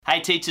Hey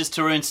teachers,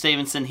 Tarun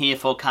Stevenson here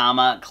for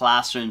Calmer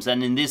Classrooms,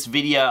 and in this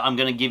video I'm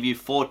going to give you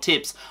 4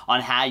 tips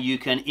on how you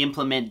can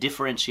implement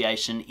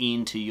differentiation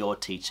into your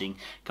teaching.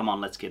 Come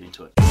on, let's get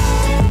into it.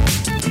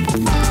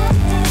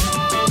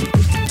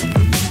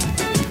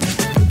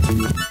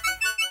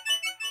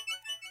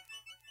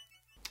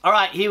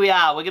 Alright, here we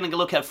are. We're going to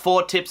look at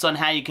 4 tips on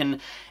how you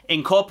can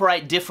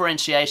incorporate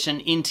differentiation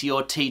into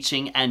your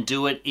teaching and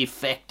do it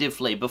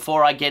effectively.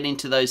 Before I get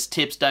into those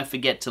tips, don't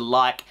forget to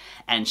like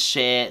and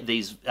share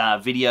these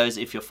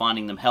videos if you're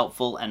finding them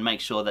helpful, and make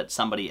sure that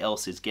somebody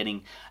else is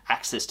getting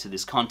access to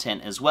this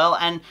content as well.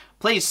 And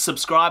please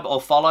subscribe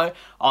or follow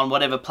on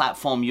whatever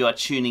platform you are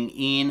tuning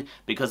in,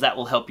 because that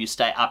will help you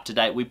stay up to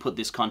date. We put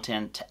this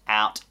content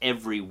out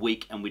every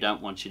week and we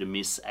don't want you to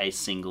miss a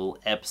single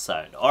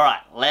episode.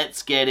 Alright,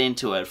 let's get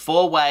into it.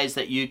 4 ways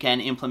that you can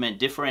implement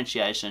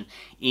differentiation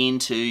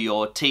into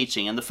your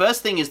teaching. And the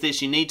first thing is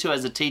this: you need to,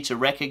 as a teacher,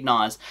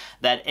 recognize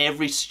that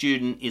every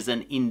student is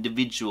an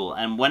individual.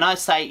 And when I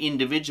say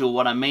individual,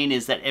 what I mean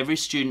is that every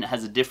student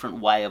has a different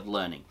way of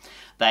learning.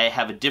 They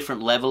have a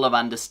different level of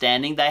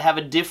understanding. They have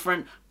a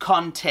different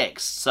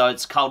context. So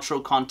it's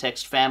cultural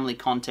context, family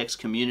context,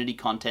 community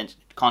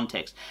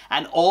context.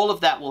 And all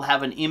of that will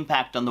have an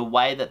impact on the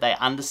way that they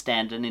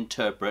understand and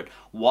interpret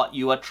what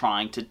you are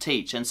trying to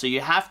teach. And so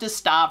you have to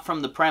start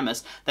from the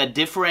premise that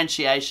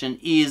differentiation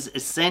is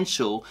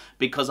essential,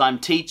 because I'm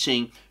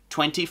teaching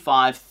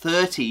 25,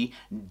 30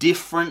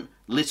 different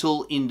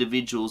little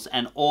individuals,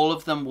 and all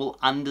of them will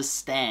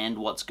understand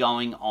what's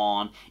going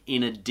on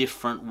in a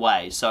different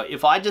way. So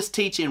if I just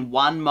teach in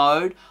one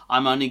mode,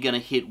 I'm only going to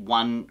hit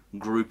one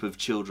group of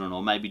children,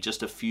 or maybe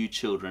just a few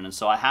children. And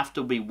so I have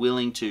to be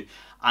willing to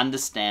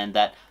understand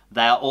that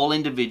they are all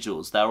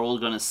individuals. They're all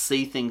going to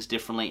see things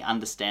differently,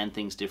 understand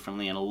things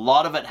differently, and a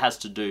lot of it has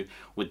to do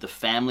with the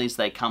families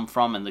they come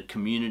from and the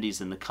communities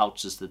and the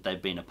cultures that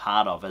they've been a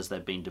part of as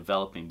they've been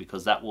developing,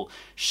 because that will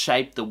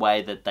shape the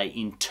way that they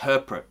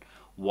interpret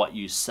what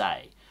you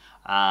say.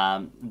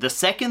 The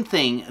second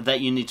thing that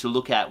you need to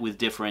look at with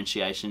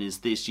differentiation is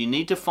this: you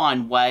need to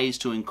find ways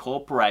to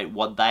incorporate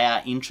what they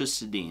are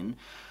interested in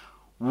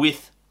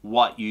with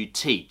what you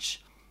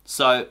teach.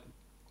 So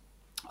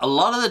a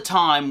lot of the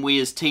time we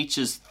as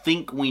teachers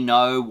think we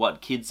know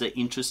what kids are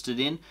interested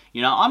in.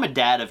 You know, I'm a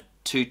dad of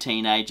 2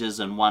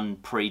 teenagers and 1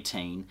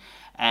 preteen,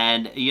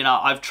 and you know,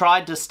 I've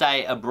tried to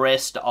stay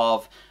abreast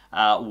of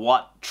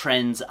what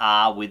trends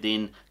are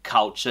within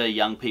culture,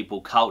 young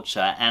people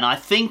culture, and I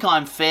think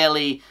I'm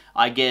fairly,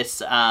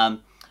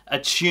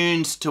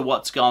 attuned to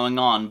what's going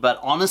on. But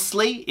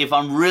honestly, if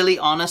I'm really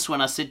honest,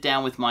 when I sit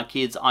down with my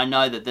kids, I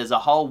know that there's a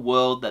whole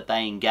world that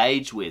they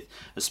engage with,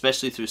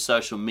 especially through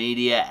social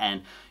media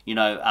and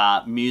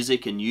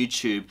music and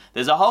YouTube.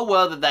 There's a whole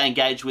world that they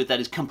engage with that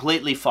is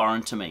completely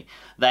foreign to me.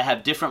 They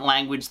have different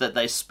language that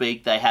they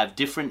speak, they have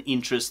different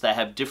interests, they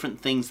have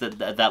different things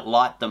that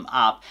light them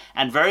up,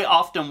 and very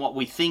often what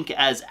we think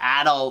as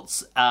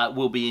adults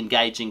will be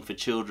engaging for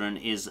children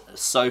is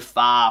so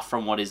far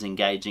from what is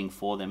engaging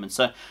for them. And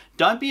so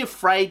don't be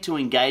afraid to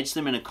engage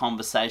them in a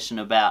conversation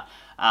about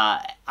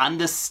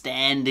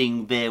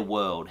understanding their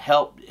world.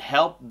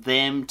 Help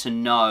them to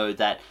know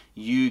that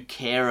you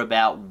care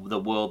about the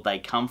world they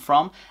come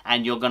from,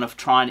 and you're going to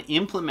try and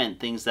implement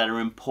things that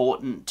are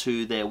important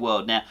to their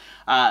world. Now,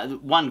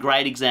 one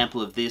great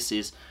example of this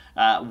is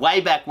way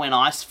back when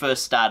I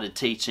first started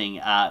teaching.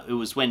 It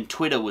was when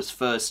Twitter was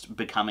first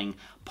becoming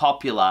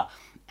popular.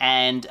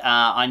 And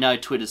I know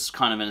Twitter's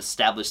kind of an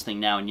established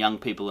thing now and young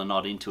people are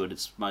not into it.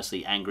 It's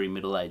mostly angry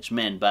middle-aged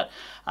men. But,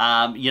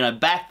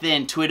 back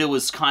then Twitter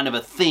was kind of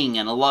a thing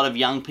and a lot of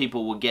young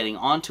people were getting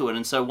onto it.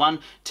 And so one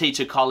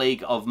teacher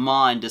colleague of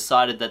mine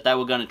decided that they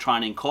were going to try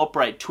and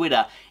incorporate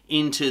Twitter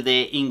into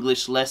their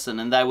English lesson,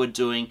 and they were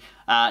doing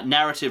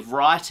narrative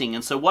writing.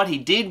 And so what he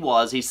did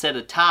was he set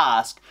a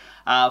task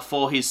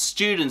for his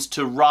students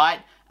to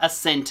write a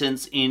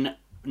sentence in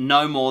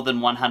no more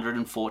than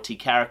 140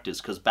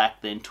 characters, because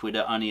back then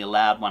Twitter only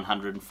allowed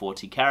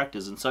 140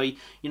 characters. And so he,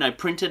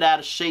 printed out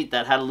a sheet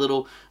that had a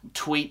little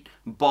tweet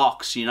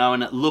box,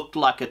 and it looked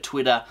like a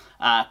Twitter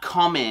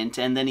comment.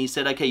 And then he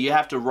said, okay, you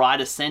have to write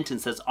a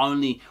sentence that's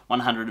only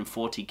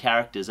 140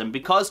 characters. And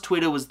because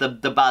Twitter was the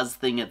buzz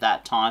thing at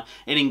that time,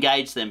 it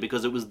engaged them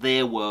because it was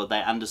their world.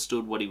 They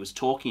understood what he was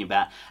talking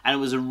about. And it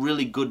was a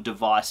really good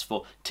device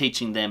for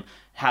teaching them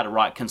how to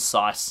write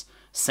concise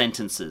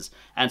sentences.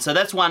 And so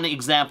that's one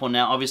example.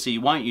 Now obviously you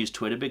won't use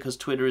Twitter because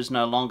Twitter is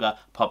no longer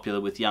popular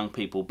with young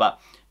people,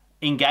 but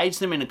engage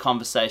them in a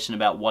conversation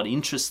about what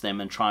interests them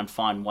and try and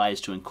find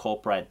ways to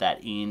incorporate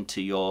that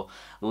into your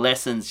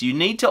lessons. You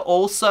need to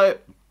also,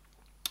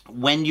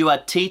 when you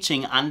are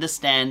teaching,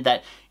 understand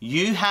that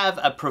you have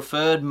a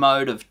preferred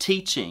mode of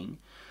teaching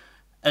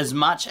as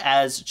much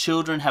as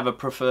children have a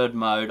preferred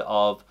mode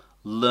of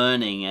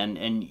learning. And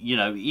in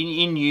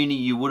uni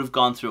you would have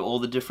gone through all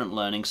the different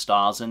learning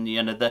styles, and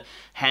the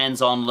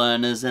hands-on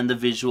learners and the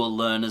visual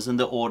learners and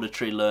the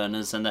auditory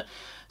learners, and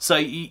so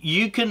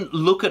you can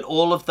look at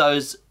all of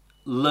those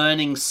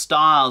learning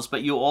styles,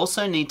 but you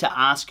also need to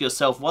ask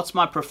yourself, what's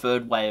my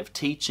preferred way of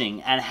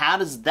teaching, and how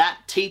does that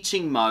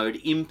teaching mode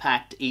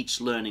impact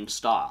each learning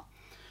style?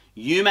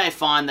 You may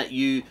find that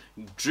you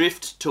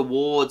drift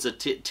towards a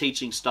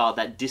teaching style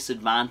that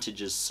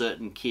disadvantages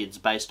certain kids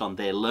based on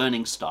their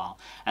learning style.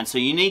 And so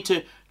you need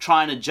to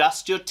try and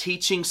adjust your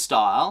teaching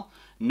style,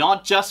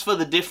 not just for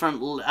the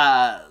different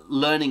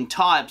learning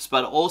types,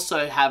 but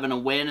also have an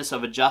awareness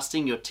of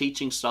adjusting your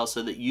teaching style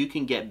so that you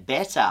can get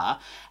better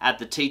at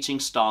the teaching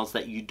styles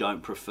that you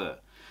don't prefer.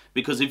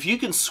 Because if you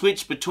can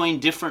switch between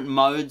different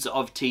modes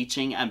of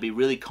teaching and be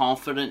really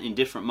confident in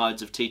different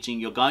modes of teaching,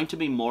 you're going to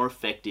be more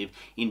effective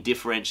in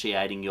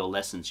differentiating your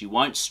lessons. You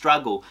won't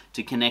struggle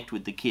to connect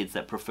with the kids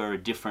that prefer a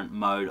different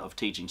mode of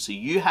teaching. So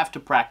you have to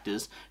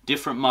practice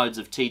different modes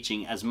of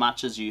teaching as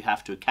much as you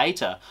have to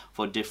cater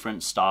for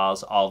different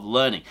styles of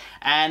learning.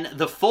 And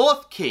the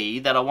fourth key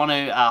that I want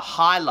to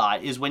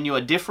highlight is when you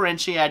are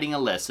differentiating a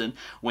lesson,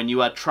 when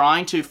you are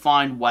trying to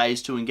find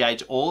ways to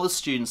engage all the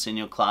students in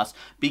your class,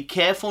 be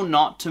careful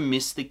not to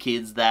miss the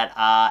kids that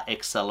are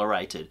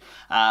accelerated.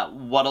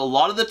 What a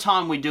lot of the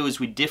time we do is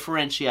we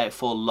differentiate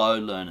for low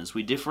learners.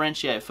 We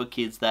differentiate for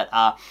kids that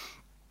are,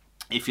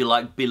 if you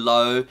like,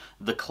 below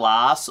the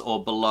class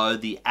or below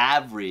the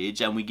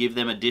average, and we give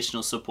them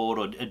additional support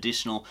or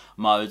additional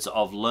modes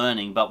of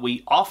learning. But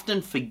we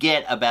often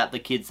forget about the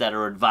kids that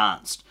are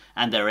advanced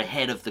and they're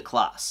ahead of the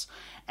class.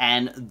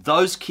 And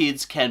those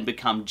kids can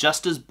become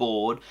just as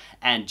bored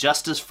and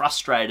just as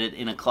frustrated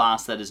in a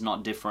class that is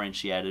not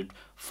differentiated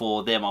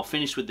for them. I'll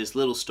finish with this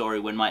little story.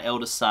 When my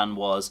eldest son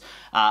was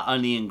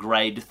only in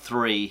grade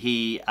 3,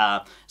 he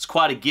is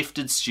quite a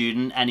gifted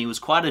student and he was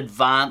quite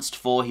advanced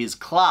for his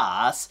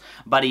class,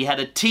 but he had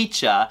a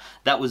teacher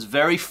that was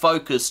very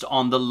focused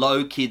on the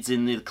low kids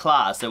in the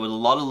class. There were a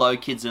lot of low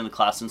kids in the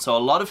class, and so a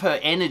lot of her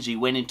energy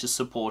went into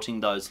supporting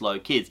those low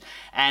kids.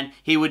 And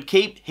he would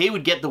get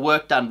the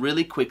work done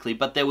really quickly,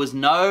 but there was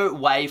no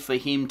way for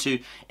him to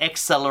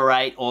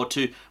accelerate or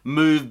to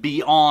move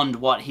beyond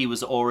what he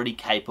was already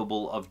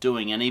capable of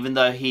doing. And even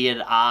though he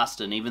had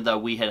asked, and even though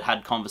we had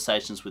had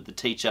conversations with the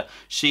teacher,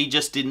 she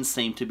just didn't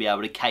seem to be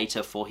able to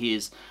cater for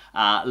his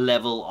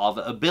level of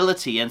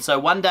ability. And so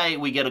one day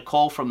we get a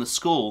call from the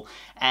school,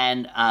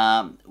 and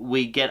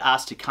we get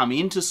asked to come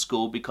into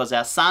school because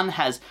our son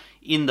has,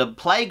 in the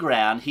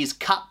playground, he's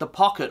cut the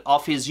pocket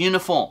off his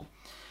uniform.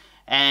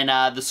 And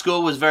the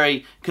school was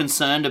very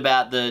concerned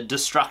about the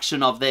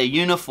destruction of their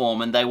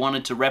uniform, and they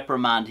wanted to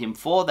reprimand him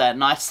for that.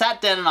 And I sat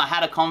down and I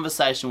had a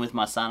conversation with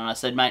my son, and I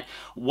said, "Mate,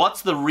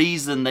 what's the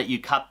reason that you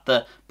cut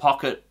the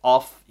pocket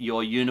off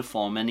your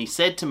uniform?" And he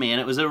said to me,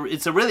 and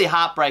it's a really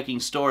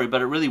heartbreaking story,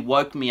 but it really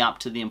woke me up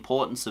to the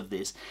importance of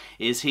this,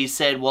 is he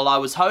said, "Well, I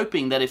was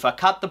hoping that if I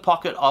cut the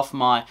pocket off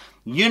my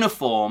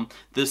uniform,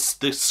 the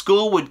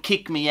school would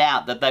kick me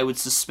out, that they would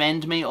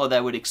suspend me or they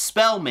would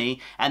expel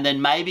me, and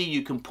then maybe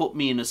you can put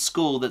me in a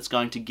school that's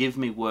going to give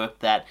me work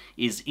that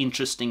is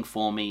interesting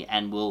for me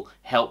and will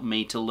help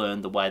me to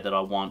learn the way that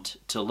I want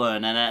to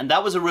learn." And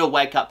that was a real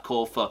wake-up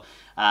call for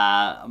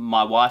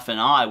my wife and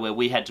I, where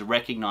we had to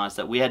recognize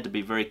that we had to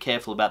be very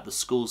careful about the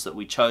schools that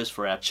we chose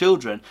for our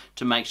children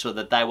to make sure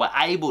that they were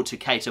able to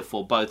cater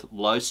for both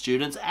low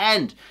students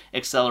and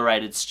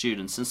accelerated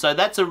students. And so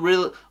that's a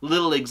real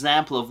little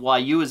example of why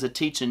you as a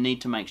teacher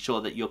need to make sure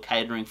that you're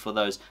catering for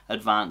those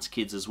advanced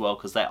kids as well,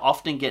 because they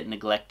often get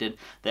neglected.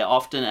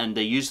 And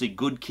they're usually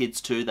good kids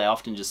too. They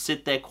often just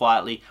sit there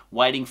quietly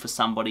waiting for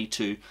somebody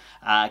to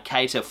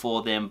cater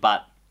for them.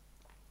 But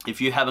if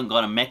you haven't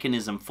got a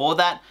mechanism for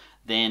that,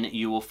 then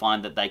you will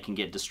find that they can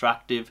get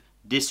destructive,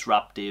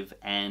 disruptive,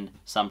 and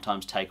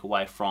sometimes take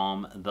away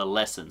from the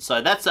lesson.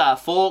 So that's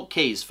 4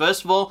 keys.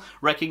 First of all,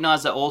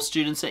 recognize that all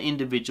students are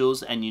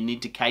individuals and you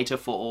need to cater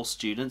for all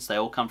students. They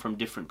all come from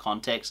different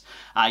contexts.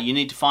 You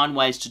need to find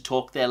ways to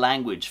talk their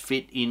language,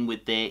 fit in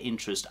with their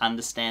interest,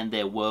 understand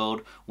their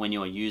world when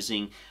you're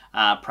using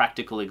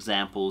practical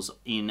examples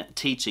in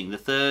teaching. The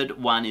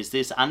third one is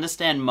this: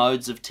 understand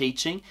modes of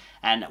teaching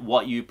and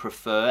what you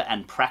prefer,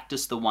 and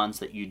practice the ones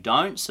that you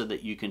don't, so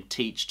that you can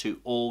teach to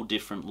all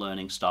different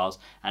learning styles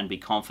and be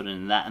confident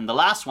in that. And the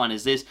last one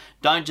is this: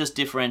 don't just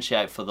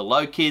differentiate for the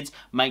low kids.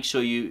 Make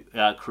sure you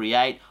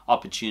create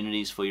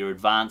opportunities for your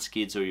advanced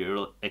kids or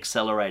your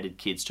accelerated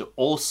kids to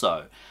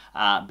also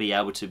be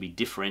able to be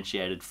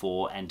differentiated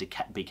for and to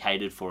be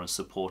catered for and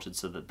supported,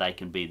 so that they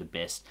can be the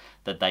best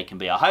that they can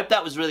be. I hope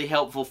that was really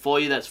helpful for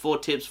you. That's 4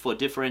 tips for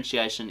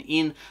differentiation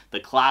in the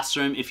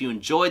classroom. If you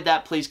enjoyed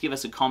that, please give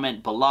us a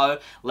comment below.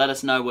 Let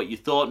us know what you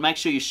thought. Make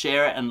sure you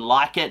share it and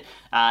like it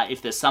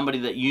if there's somebody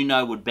that you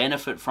know would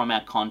benefit from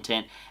our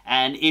content.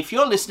 And if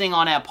you're listening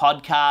on our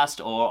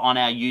podcast or on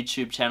our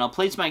YouTube channel,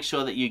 please make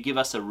sure that you give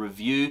us a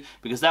review,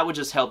 because that would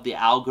just help the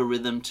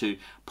algorithm to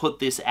put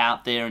this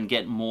out there and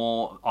get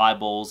more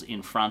eyeballs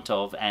in front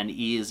of and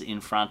ears in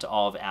front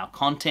of our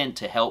content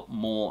to help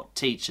more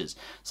teachers.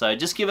 So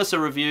just give us a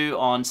review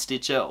on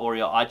Stitcher or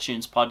your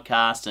iTunes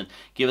podcast, and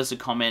give us a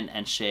comment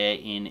and share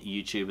in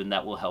YouTube, and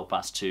that will help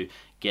us to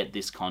get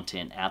this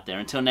content out there.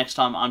 Until next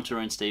time, I'm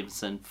Tarun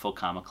Stevenson for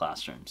Karma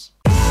Classrooms.